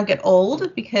 they don't get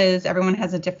old because everyone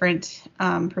has a different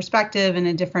perspective and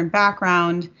a different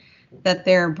background that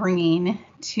they're bringing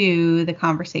to the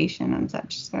conversation and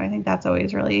such. So I think that's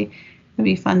always really would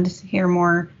be fun to hear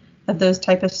more of those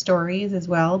type of stories as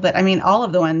well. But all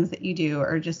of the ones that you do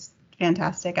are just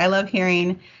fantastic. I love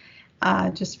hearing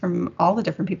just from all the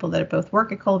different people that both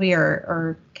work at Kolbe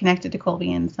or connected to Kolbe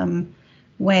in some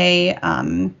way.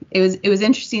 It was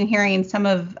interesting hearing some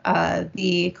of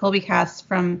the Kolbe cast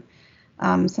from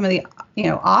some of the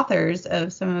authors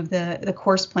of some of the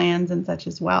course plans and such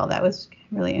as well. That was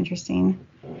really interesting.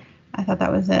 I thought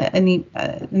that was a neat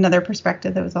another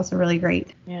perspective that was also really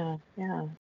great. Yeah.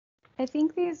 I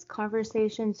think these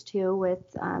conversations too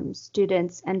with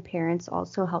students and parents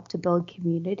also help to build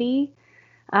community.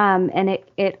 And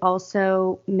it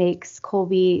also makes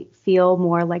Kolbe feel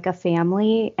more like a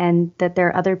family, and that there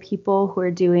are other people who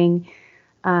are doing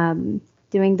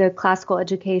doing the classical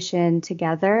education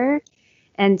together.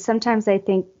 And sometimes I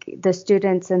think the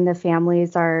students and the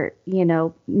families are,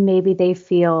 maybe they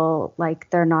feel like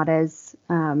they're not as,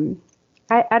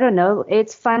 I don't know.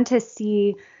 It's fun to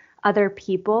see other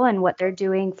people and what they're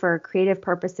doing for creative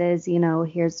purposes.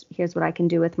 Here's what I can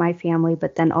do with my family,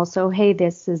 but then also, hey,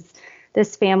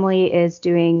 this family is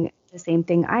doing the same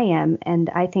thing I am. And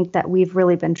I think that we've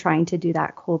really been trying to do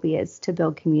that, Colby, is to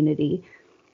build community.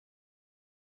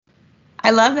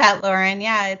 I love that, Lauren.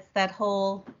 Yeah, it's that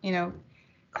whole,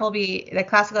 Colby, the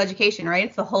classical education, right?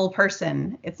 It's the whole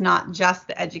person. It's not just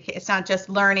the education. It's not just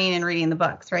learning and reading the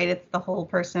books, right? It's the whole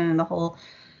person and the whole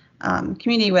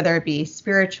community, whether it be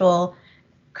spiritual,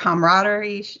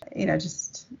 camaraderie,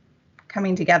 just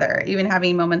coming together, even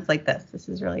having moments like this. This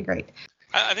is really great.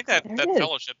 I think that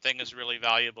fellowship thing is really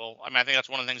valuable. I mean, I think that's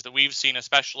one of the things that we've seen,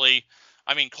 especially,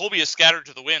 Colby is scattered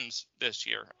to the winds this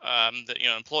year,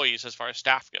 employees as far as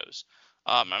staff goes.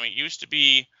 It used to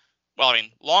be,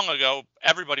 long ago,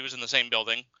 everybody was in the same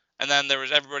building, and then there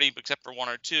was everybody except for one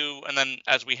or two. And then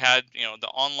as we had, the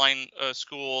online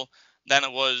school, then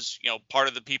it was, part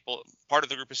of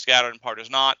the group is scattered and part is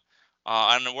not.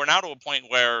 And we're now to a point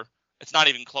where it's not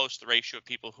even close to the ratio of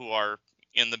people who are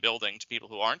in the building to people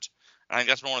who aren't. And I think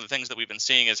that's one of the things that we've been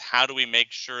seeing is how do we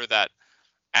make sure that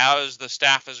as the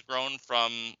staff has grown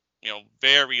from,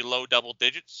 very low double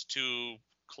digits to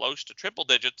close to triple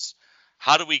digits,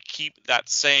 how do we keep that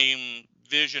same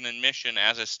vision and mission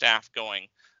as a staff going?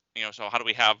 So how do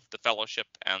we have the fellowship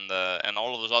and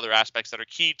all of those other aspects that are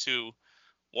key to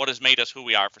what has made us who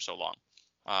we are for so long?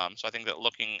 So I think that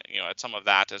looking, at some of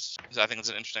that is I think it's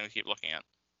interesting to keep looking at.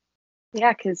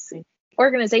 Yeah, because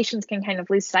organizations can kind of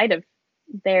lose sight of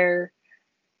their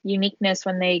uniqueness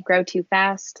when they grow too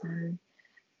fast and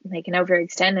they can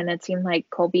overextend. And it seemed like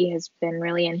Colby has been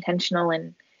really intentional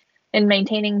in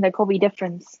maintaining the Colby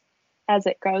difference as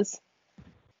it grows.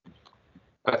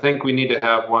 I think we need to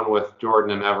have one with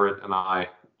Jordan and Everett and I,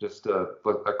 just a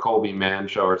Colby man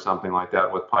show or something like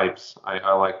that with pipes.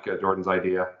 I like Jordan's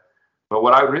idea. But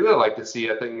what I'd really like to see,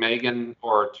 I think Megan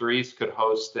or Therese could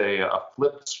host a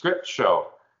flipped script show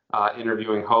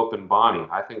interviewing Hope and Bonnie.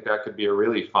 I think that could be a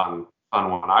really fun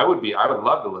one. I would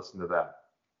love to listen to that.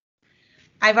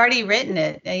 I've already written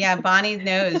it. Yeah, Bonnie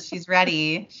knows. She's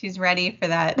ready. She's ready for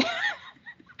that.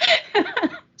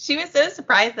 She was so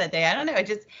surprised that day. I don't know.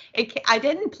 I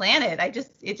didn't plan it.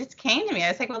 It just came to me. I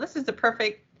was like, well, this is the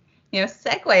perfect,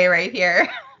 segue right here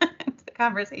into the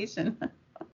conversation.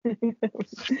 You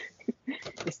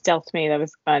stealthed me. That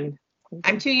was fun.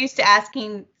 I'm too used to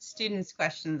asking students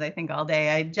questions, I think, all day.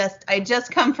 I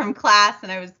just come from class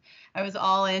and I was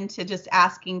all into just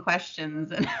asking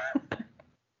questions. And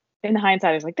in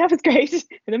hindsight, I was like, that was great.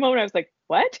 In the moment, I was like,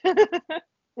 what?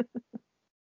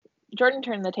 Jordan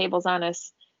turned the tables on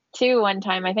us too one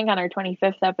time, I think on our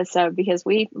 25th episode, because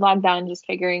we logged on just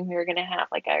figuring we were going to have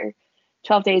like our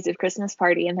 12 days of Christmas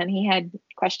party, and then he had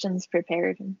questions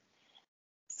prepared. And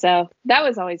so that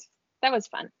was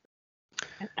fun.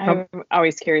 I'm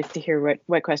always curious to hear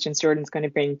what questions Jordan's going to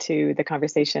bring to the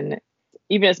conversation,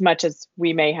 even as much as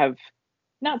we may have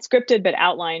not scripted, but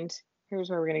outlined, here's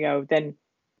where we're going to go. Then,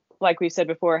 like we've said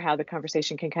before, how the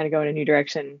conversation can kind of go in a new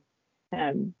direction.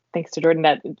 Thanks to Jordan,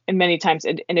 that and many times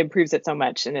it improves it so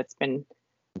much, and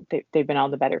they've been all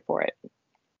the better for it.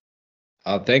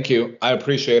 Thank you. I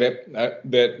appreciate it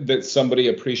that somebody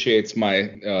appreciates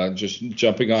my just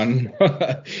jumping on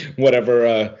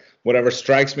whatever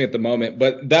strikes me at the moment.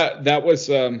 But that was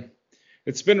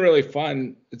it's been really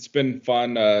fun. It's been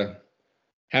fun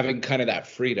having kind of that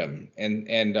freedom and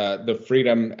the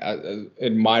freedom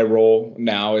in my role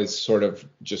now is sort of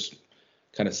just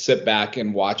kind of sit back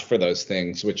and watch for those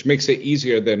things, which makes it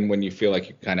easier than when you feel like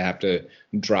you kind of have to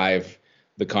drive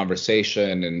the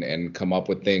conversation and come up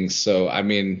with things. So,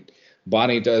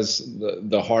 Bonnie does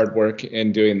the hard work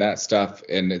in doing that stuff,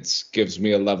 and it gives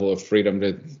me a level of freedom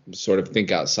to sort of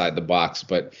think outside the box.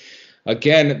 But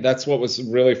again, that's what was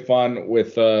really fun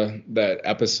with that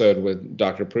episode with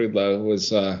Dr. Prudlow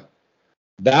was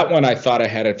that one I thought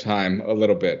ahead of time a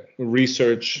little bit.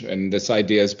 Research and this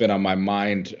idea has been on my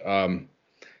mind.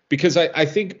 Because I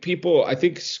think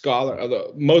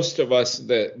most of us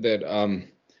that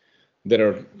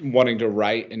are wanting to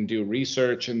write and do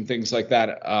research and things like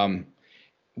that, I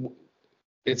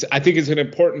think it's an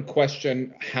important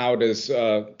question. How does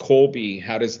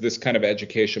this kind of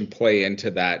education play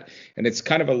into that? And it's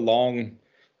kind of a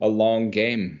long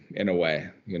game in a way,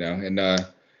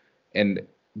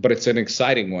 but it's an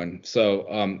exciting one.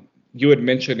 So you had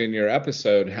mentioned in your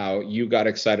episode how you got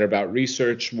excited about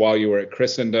research while you were at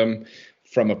Christendom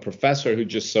from a professor who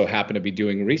just so happened to be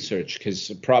doing research,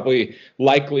 because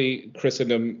likely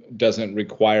Christendom doesn't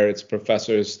require its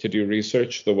professors to do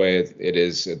research the way it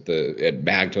is at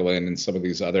Magdalen and some of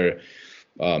these other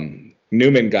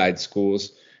Newman Guide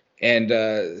schools. And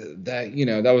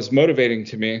that was motivating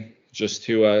to me, just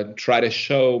to try to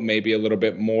show maybe a little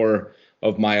bit more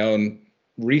of my own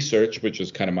research, which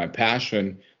is kind of my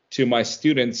passion, to my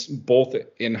students, both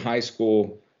in high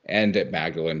school and at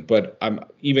Magdalen. But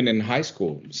even in high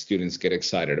school, students get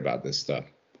excited about this stuff.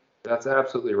 That's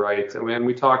absolutely right. I mean,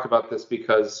 we talked about this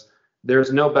because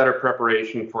there's no better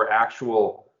preparation for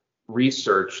actual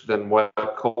research than what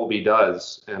Colby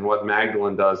does and what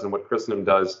Magdalen does and what Christendom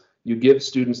does. You give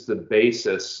students the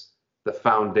basis, the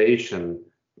foundation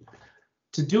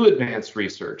to do advanced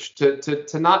research,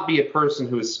 to not be a person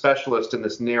who is specialist in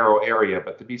this narrow area,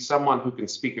 but to be someone who can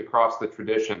speak across the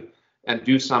tradition and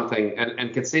do something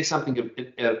and can say something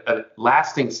of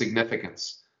lasting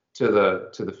significance to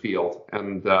the field.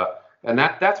 And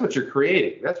that's what you're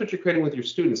creating. That's what you're creating with your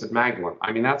students at Magdalen.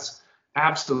 I mean, that's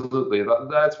absolutely,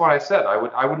 that's what I said.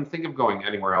 I wouldn't think of going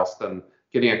anywhere else than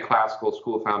getting a classical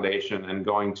school foundation and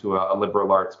going to a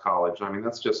liberal arts college. I mean,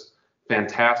 that's just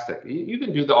fantastic. You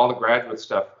can do all the graduate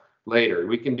stuff later.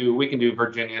 We can do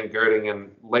Virginia and Göttingen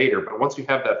later, but once you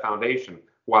have that foundation,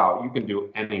 wow, you can do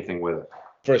anything with it.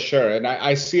 For sure. And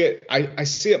I see it. I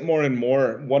see it more and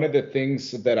more. One of the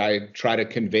things that I try to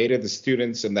convey to the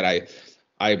students and that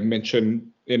I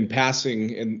mention in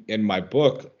passing in my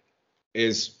book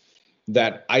is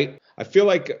that I feel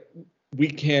like we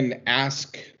can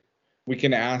ask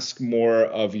more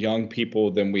of young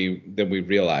people than we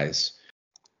realize.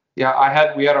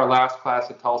 Yeah, we had our last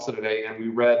class at Tulsa today, and we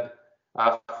read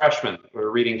freshmen. We were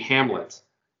reading Hamlet,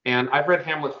 and I've read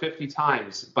Hamlet 50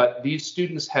 times, but these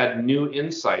students had new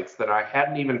insights that I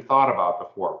hadn't even thought about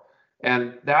before.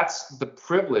 And that's the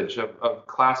privilege of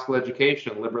classical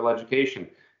education, liberal education,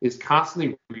 is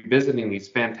constantly revisiting these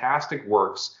fantastic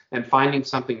works and finding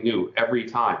something new every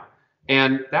time.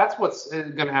 And that's what's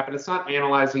going to happen. It's not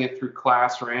analyzing it through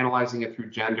class or analyzing it through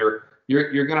gender.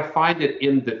 You're going to find it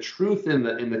in the truth in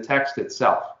the text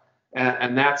itself,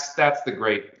 and that's the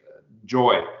great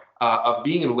joy of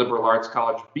being in a liberal arts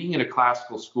college, being in a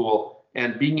classical school,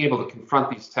 and being able to confront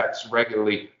these texts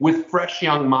regularly with fresh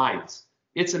young minds.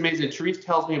 It's amazing. Therese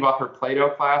tells me about her Plato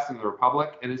class in the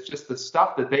Republic, and it's just the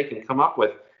stuff that they can come up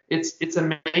with. It's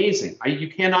amazing.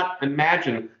 You cannot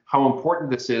imagine how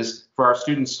important this is for our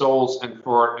students' souls and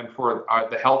for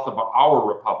the health of our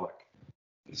republic.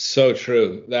 So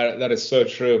true. That is so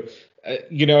true.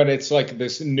 And it's like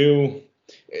this new.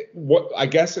 What I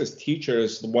guess as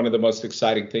teachers, one of the most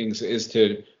exciting things is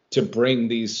to bring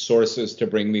these sources, to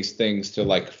bring these things to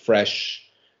like fresh,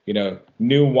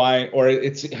 new wine. Or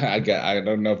I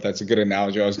don't know if that's a good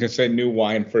analogy. I was gonna say new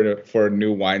wine for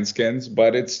new wineskins,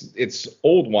 but it's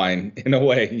old wine in a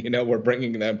way. We're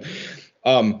bringing them.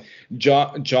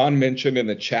 John mentioned in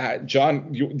the chat.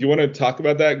 John, you want to talk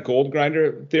about that gold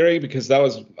grinder theory, because that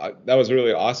was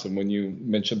really awesome when you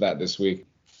mentioned that this week.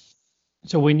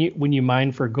 So when you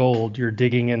mine for gold, you're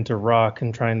digging into rock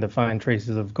and trying to find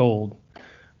traces of gold.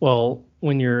 Well,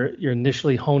 when you're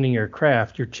initially honing your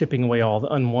craft, you're chipping away all the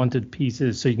unwanted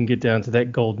pieces so you can get down to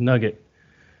that gold nugget.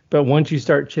 But once you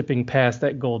start chipping past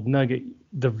that gold nugget,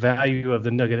 the value of the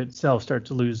nugget itself starts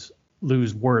to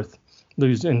lose worth,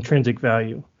 lose intrinsic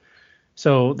value.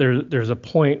 So there's a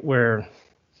point where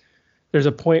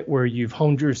you've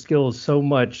honed your skills so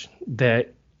much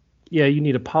that you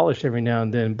need to polish every now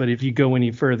and then, but if you go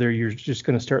any further, you're just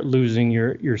going to start losing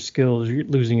your skills, you're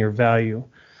losing your value.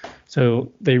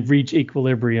 So they reach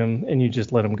equilibrium and you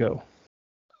just let them go.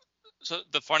 So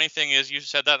the funny thing is, you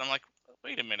said that, I'm like,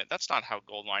 wait a minute, that's not how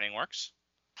gold mining works.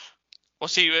 Well,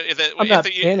 see, I'm not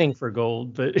panning for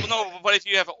gold, but but if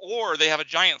you have ore, they have a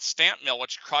giant stamp mill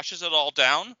which crushes it all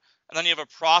down, and then you have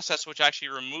a process which actually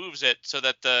removes it so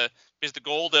that because the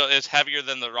gold is heavier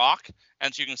than the rock,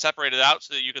 and so you can separate it out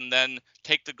so that you can then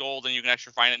take the gold and you can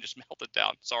actually refine it and just melt it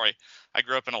down. Sorry, I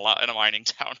grew up in a mining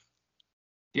town.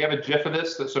 Do you have a GIF of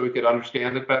this so we could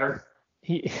understand it better?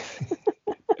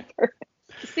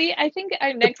 See, I think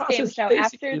our next game show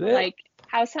after like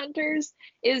House Hunters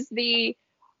is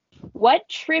what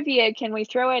trivia can we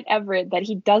throw at Everett that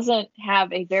he doesn't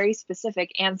have a very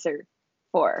specific answer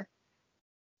for?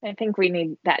 I think we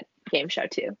need that game show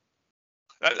too.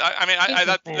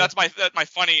 That's my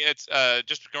funny. It's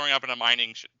just growing up in a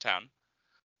mining town.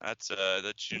 That's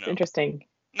interesting.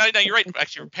 No, you're right.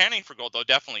 Actually, panning for gold though,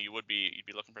 definitely you'd be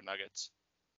looking for nuggets.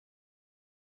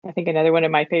 I think another one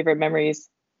of my favorite memories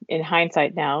in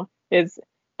hindsight now is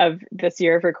of this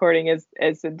year of recording is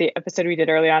the episode we did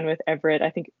early on with Everett. I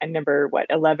think at number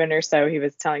 11 or so, he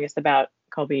was telling us about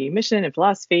Colby mission and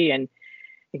philosophy and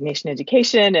Ignatian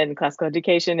education and classical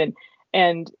education,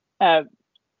 and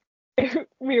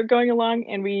we were going along,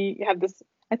 and we have this.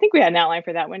 I think we had an outline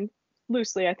for that one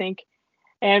loosely, I think,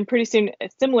 and pretty soon,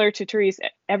 similar to Therese,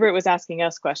 Everett was asking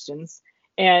us questions,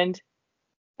 and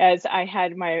as I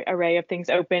had my array of things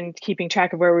open, keeping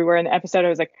track of where we were in the episode, I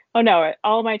was like, oh no,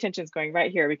 all my attention's going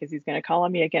right here because he's going to call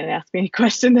on me again and ask me any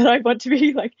question that I want to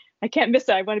be like, I can't miss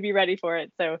it. I want to be ready for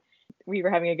it. So we were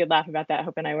having a good laugh about that.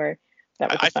 Hope and I were. That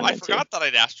was a fun one, forgot that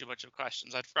I'd asked you a bunch of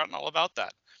questions. I'd forgotten all about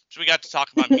that. So we got to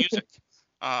talk about music.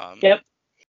 Yep.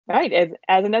 Right.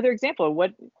 As another example,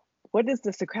 what is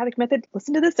the Socratic method?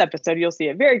 Listen to this episode. You'll see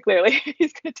it very clearly.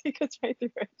 He's going to take us right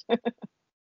through it.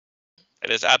 It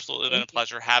has absolutely been a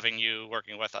pleasure having you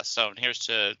working with us. So here's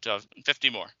to 50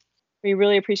 more. We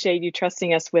really appreciate you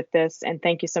trusting us with this, and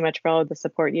thank you so much for all of the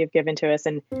support you've given to us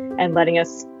and letting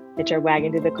us hitch our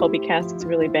wagon to the Colby Cast. It's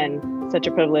really been such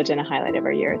a privilege and a highlight of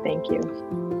our year. Thank you.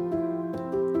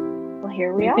 Well,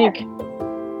 here we are.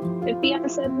 50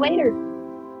 episodes later.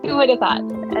 Who would have thought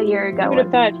a year ago? Who would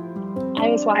have thought?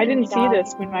 I didn't see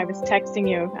this when I was texting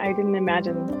you. I didn't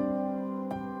imagine.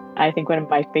 I think one of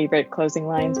my favorite closing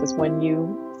lines was when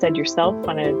you said yourself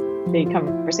on a big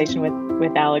conversation with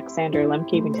Alexander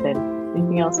Lemke when you said,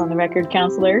 anything else on the record,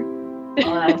 counselor?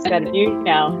 Well, Alex got a view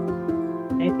now.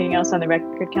 Anything else on the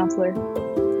record, counselor?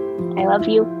 I love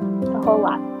you a whole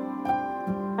lot.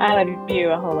 I love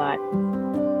you a whole lot.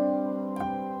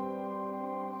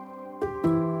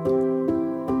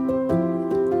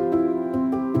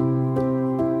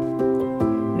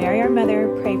 Mary our Mother,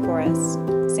 pray for us.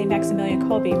 St. Maximilian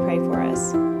Kolbe, pray for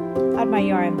us. Ad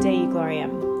Maiorem Dei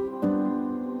Gloriam.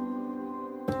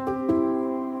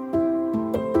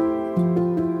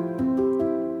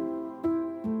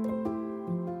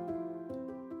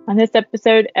 On this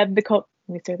episode of the Cult...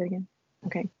 Let me start that again.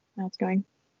 Okay, now it's going.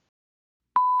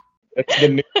 That's the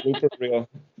new blooper reel.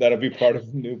 That'll be part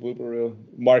of the new blooper reel.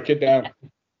 Mark it down.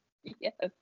 Yes.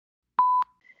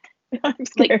 I'm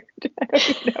scared. I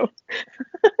don't know.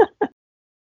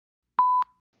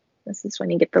 This is when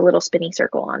you get the little spinny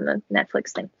circle on the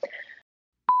Netflix thing.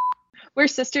 We're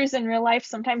sisters in real life.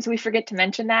 Sometimes we forget to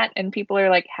mention that, and people are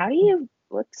like, how do you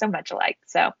look so much alike?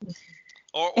 So,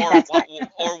 or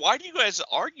why do you guys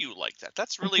argue like that?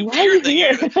 That's really weird.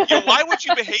 That why would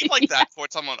you behave like that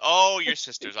towards someone? Oh, you're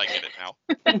sisters. I get it now.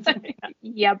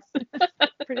 Yep.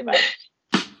 Pretty much.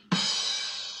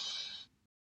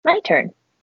 My turn.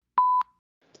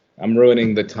 I'm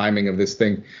ruining the timing of this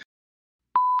thing.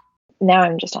 Now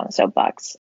I'm just on a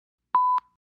soapbox.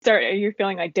 Sorry, you're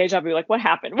feeling like deja vu. Like, what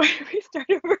happened? Why did we start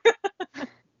over?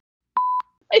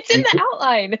 It's in the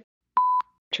outline.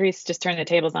 Therese just turned the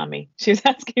tables on me. She was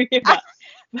asking me about.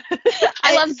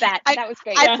 I love that. That was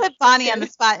great. I put Bonnie on the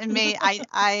spot and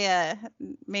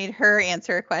made her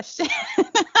answer a question.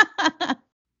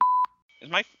 Is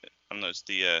my I don't know. It's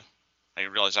the I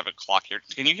realize I have a clock here.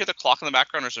 Can you hear the clock in the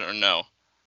background, or no?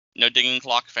 No dinging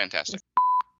clock. Fantastic.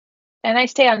 And I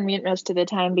stay on mute most of the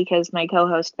time because my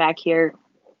co-host back here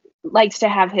likes to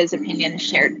have his opinions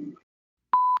shared.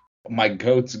 My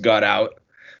goats got out.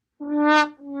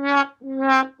 So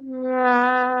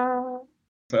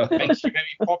makes you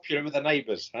very popular with the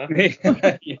neighbours, huh?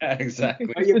 Yeah,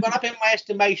 exactly. Well, you've gone up in my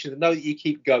estimation to know that you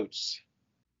keep goats.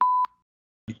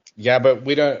 Yeah, but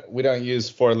we don't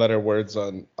use 4-letter words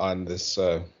on this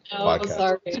podcast.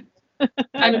 Sorry.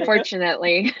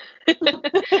 Unfortunately.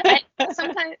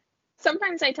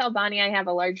 Sometimes I tell Bonnie I have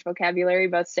a large vocabulary,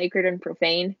 both sacred and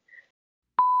profane.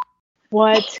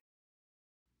 What?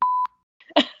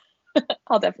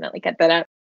 I'll definitely cut that out.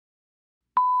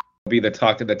 Be the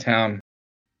talk of the town.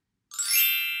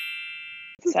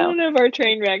 This is one of our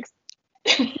train wrecks.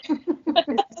 Isn't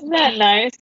that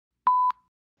nice?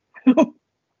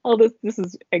 All this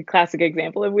is a classic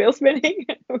example of wheel spinning.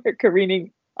 We're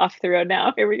careening off the road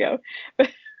now. Here we go.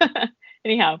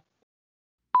 Anyhow.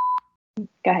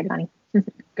 Go ahead, Bonnie.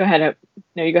 Go ahead, Hope.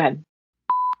 No, you go ahead.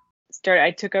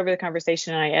 I took over the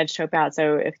conversation and I edged Hope out.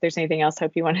 So if there's anything else,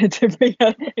 Hope, you wanted to bring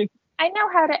up. I know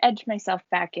how to edge myself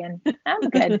back in. I'm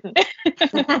good.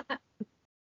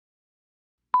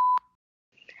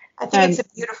 I think it's a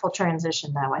beautiful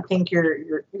transition, though. I think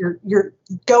you're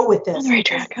go with this. On the right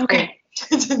track. Okay.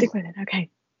 Stick with it. Okay.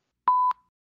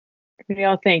 What do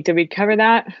y'all think? Did we cover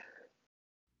that?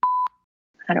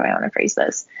 How do I want to phrase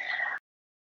this?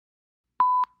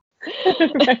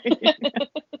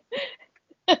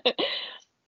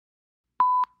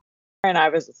 And I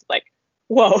was just like,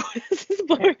 whoa, this is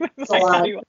blowing my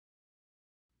mind.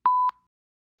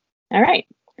 All right.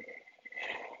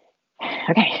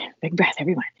 Okay, big breath,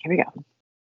 everyone. Here we go.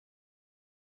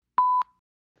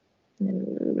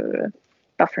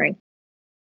 Buffering.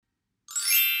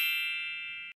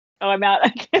 Oh, I'm out.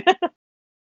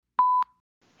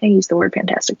 I use the word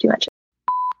fantastic too much.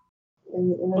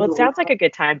 Well, it sounds like a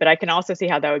good time, but I can also see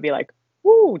how that would be like,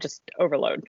 woo, just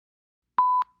overload.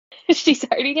 She's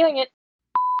already doing it.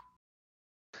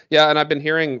 Yeah, and I've been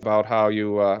hearing about how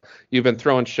you've been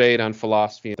throwing shade on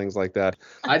philosophy and things like that.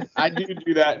 I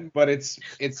do that, but it's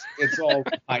all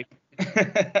hype.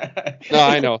 No,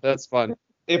 I know, that's fun.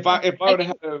 If I would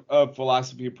have had a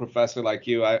philosophy professor like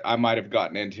you, I might have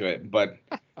gotten into it. But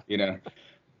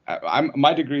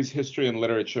my degree is history and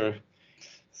literature,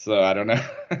 so I don't know.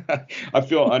 I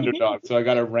feel underdog, so I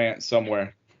got to rant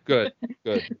somewhere. Good.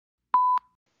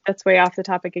 That's way off the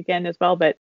topic again as well,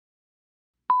 but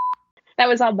that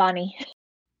was all Bonnie.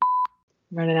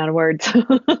 Running out of words.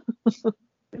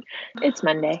 It's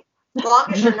Monday. As long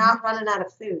as you're not running out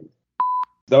of food.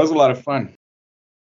 That was a lot of fun.